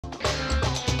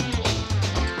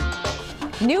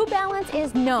New Balance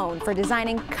is known for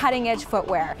designing cutting-edge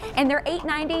footwear, and their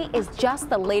 890 is just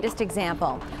the latest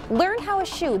example. Learn how a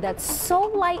shoe that's so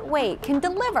lightweight can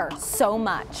deliver so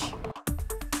much.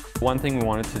 One thing we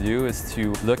wanted to do is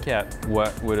to look at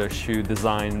what would a shoe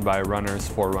designed by runners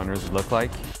for runners look like.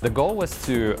 The goal was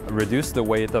to reduce the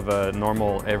weight of a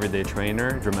normal everyday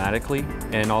trainer dramatically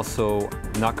and also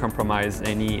not compromise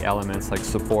any elements like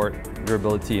support,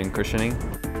 durability, and cushioning.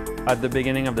 At the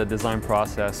beginning of the design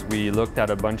process, we looked at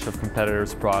a bunch of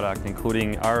competitors' products,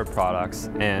 including our products,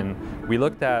 and we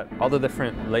looked at all the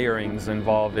different layerings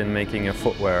involved in making a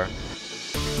footwear.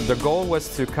 The goal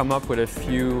was to come up with a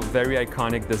few very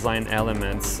iconic design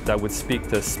elements that would speak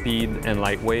to speed and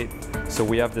lightweight. So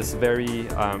we have this very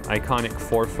iconic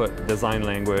forefoot design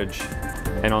language,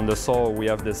 and on the sole we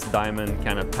have this diamond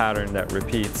kind of pattern that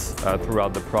repeats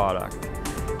throughout the product.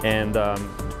 And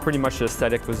pretty much the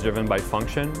aesthetic was driven by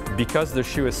function. Because the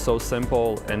shoe is so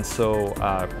simple and so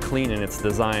clean in its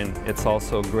design, it's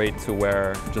also great to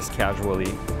wear just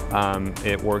casually.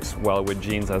 It works well with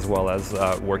jeans as well as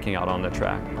working out on the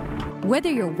track. Whether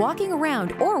you're walking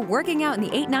around or working out in the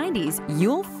 890s,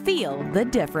 you'll feel the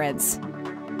difference.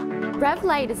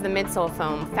 RevLite is the midsole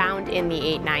foam found in the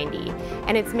 890,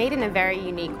 and it's made in a very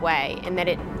unique way in that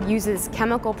it uses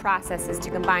chemical processes to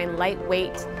combine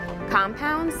lightweight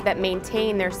compounds that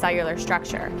maintain their cellular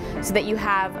structure, so that you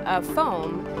have a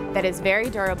foam that is very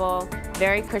durable,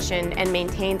 very cushioned, and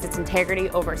maintains its integrity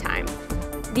over time.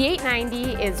 The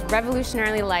 890 is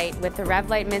revolutionarily light with the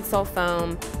RevLite midsole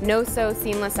foam, no-sew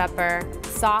seamless upper,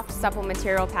 soft, supple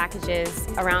material packages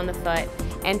around the foot,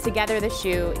 and together the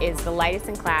shoe is the lightest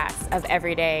in class of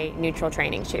everyday neutral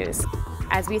training shoes.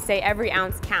 As we say, every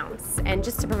ounce counts. And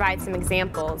just to provide some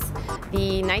examples,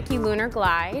 the Nike Lunar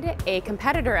Glide, a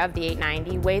competitor of the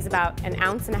 890, weighs about 1.5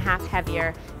 ounces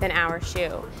heavier than our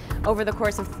shoe. Over the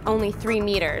course of only 3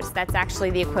 meters, that's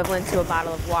actually the equivalent to a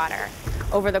bottle of water.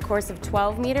 Over the course of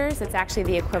 12 meters, it's actually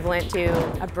the equivalent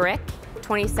to a brick.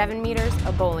 27 meters,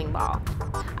 a bowling ball.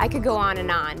 I could go on,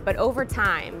 but over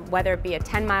time, whether it be a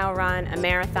 10-mile run, a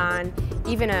marathon,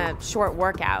 even a short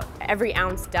workout, every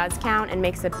ounce does count and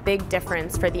makes a big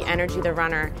difference for the energy the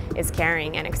runner is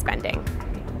carrying and expending.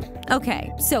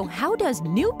 Okay, so how does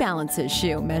New Balance's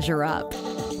shoe measure up?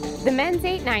 The men's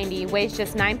 890 weighs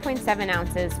just 9.7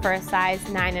 ounces for a size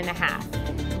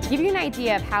 9.5. To give you an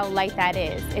idea of how light that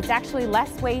is, it's actually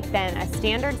less weight than a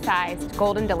standard-sized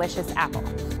Golden Delicious apple.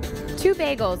 2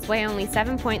 bagels weigh only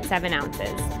 7.7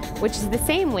 ounces, which is the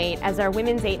same weight as our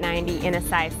women's 890 in a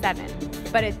size 7,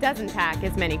 but it doesn't pack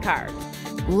as many carbs.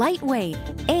 Lightweight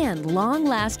and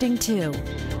long-lasting too.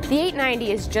 The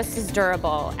 890 is just as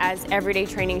durable as everyday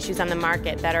training shoes on the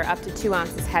market that are up to 2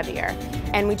 ounces heavier,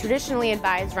 and we traditionally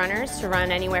advise runners to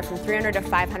run anywhere from 300 to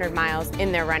 500 miles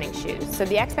in their running shoes. So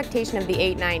the expectation of the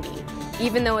 890,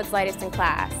 even though it's lightest in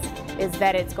class, is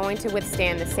that it's going to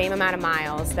withstand the same amount of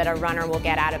miles that a runner will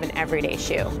get out of an everyday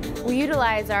shoe. We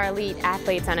utilize our elite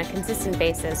athletes on a consistent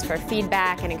basis for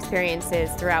feedback and experiences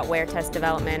throughout wear test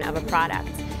development of a product.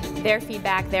 Their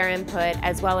feedback, their input,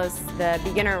 as well as the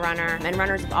beginner runner and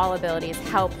runners of all abilities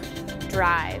help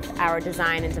drive our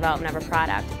design and development of a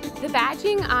product. The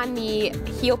badging on the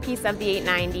heel piece of the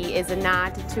 890 is a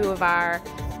nod to 2 of our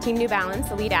Team New Balance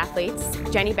elite athletes,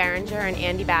 Jenny Behringer and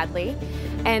Andy Badley.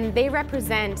 And they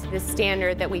represent the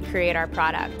standard that we create our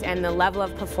product and the level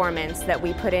of performance that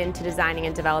we put into designing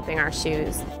and developing our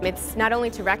shoes. It's not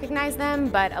only to recognize them,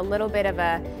 but a little bit of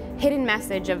a hidden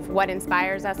message of what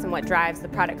inspires us and what drives the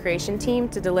product creation team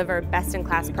to deliver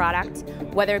best-in-class product,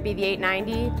 whether it be the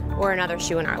 890 or another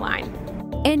shoe in our line.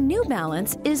 And New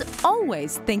Balance is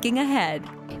always thinking ahead.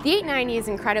 The 890 is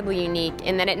incredibly unique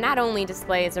in that it not only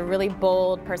displays a really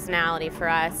bold personality for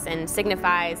us and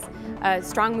signifies a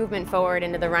strong movement forward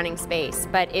into the running space,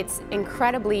 but it's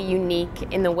incredibly unique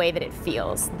in the way that it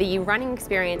feels. The running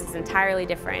experience is entirely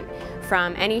different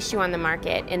from any shoe on the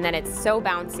market in that it's so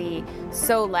bouncy,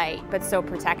 so light, but so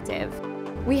protective.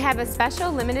 We have a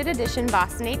special limited edition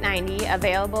Boston 890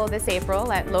 available this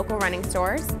April at local running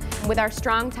stores. With our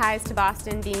strong ties to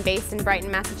Boston, being based in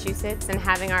Brighton, Massachusetts, and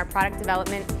having our product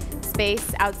development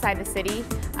space outside the city,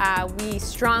 we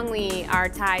strongly are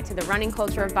tied to the running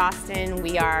culture of Boston.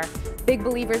 We are big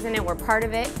believers in it, we're part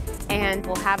of it, and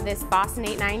we'll have this Boston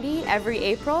 890 every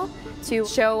April to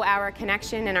show our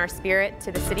connection and our spirit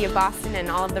to the city of Boston and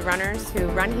all of the runners who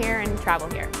run here and travel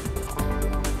here.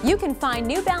 You can find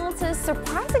New Balance's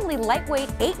surprisingly lightweight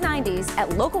 890s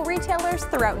at local retailers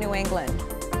throughout New England.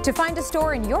 To find a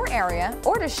store in your area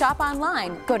or to shop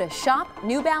online, go to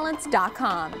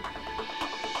shopnewbalance.com.